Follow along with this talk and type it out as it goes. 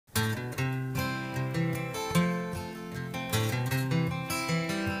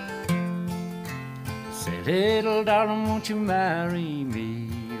Say, little darling, won't you marry me?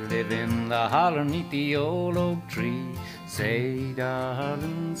 Live in the holler 'neath the old oak tree. Say,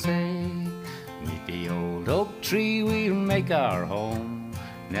 darling, say, 'neath the old oak tree we'll make our home.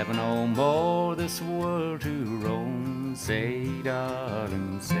 Never no more this world to roam. Say,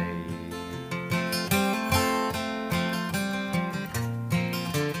 darling, say.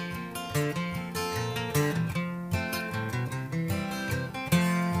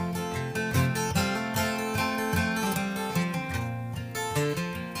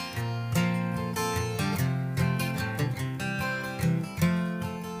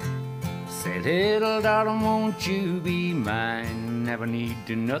 Little darling, won't you be mine? Never need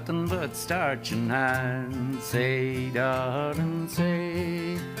do nothing but starch and iron. Say, darling,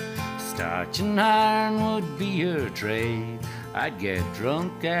 say, starch and iron would be your trade. I'd get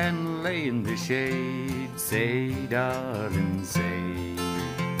drunk and lay in the shade. Say, darling, say.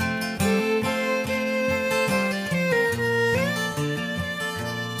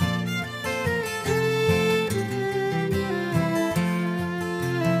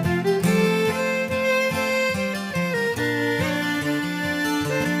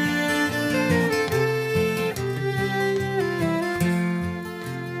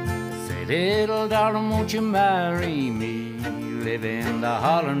 Little darling, won't you marry me? Live in the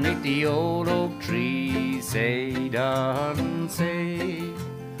holler 'neath the old oak tree. Say, darling, say.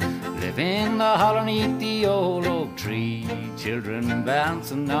 Live in the holler 'neath the old oak tree. Children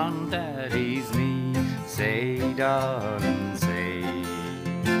bouncing on daddy's knee. Say, darling, say.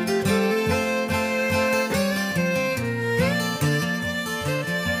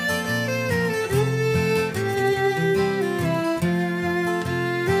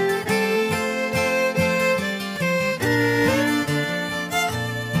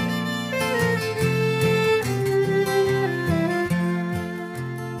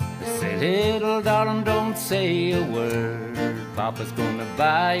 Little darling, don't say a word. Papa's gonna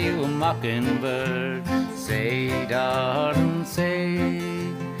buy you a mockingbird. Say, darling, say.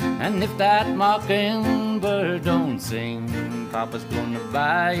 And if that mockingbird don't sing, Papa's gonna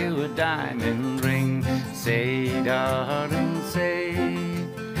buy you a diamond ring. Say, darling, say.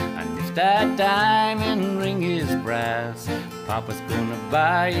 And if that diamond ring is brass, Papa's gonna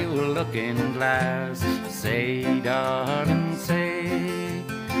buy you a looking glass. Say, darling, say.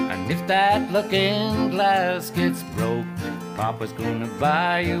 And if that looking glass gets broke, Papa's gonna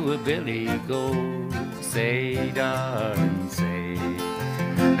buy you a billy goat. Say, darling, say.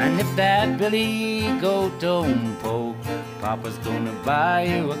 And if that billy goat don't poke, Papa's gonna buy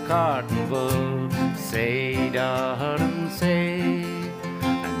you a cotton bull. Say, darling, say.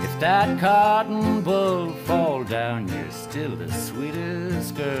 And if that cotton bull fall down, you're still the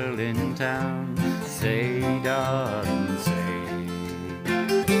sweetest girl in town. Say, darling, say.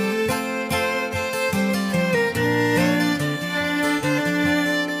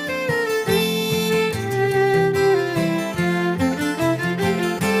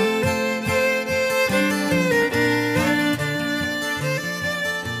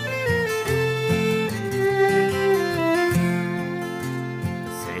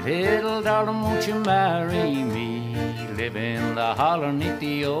 Little darling, won't you marry me? Live in the holler 'neath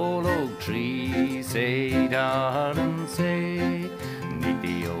the old oak tree. Say, darling, say. 'Neath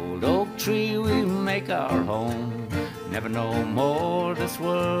the old oak tree we'll make our home. Never no more this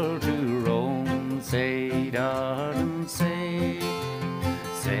world to roam. Say, darling, say.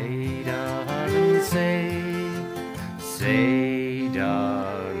 Say, darling, say. Say.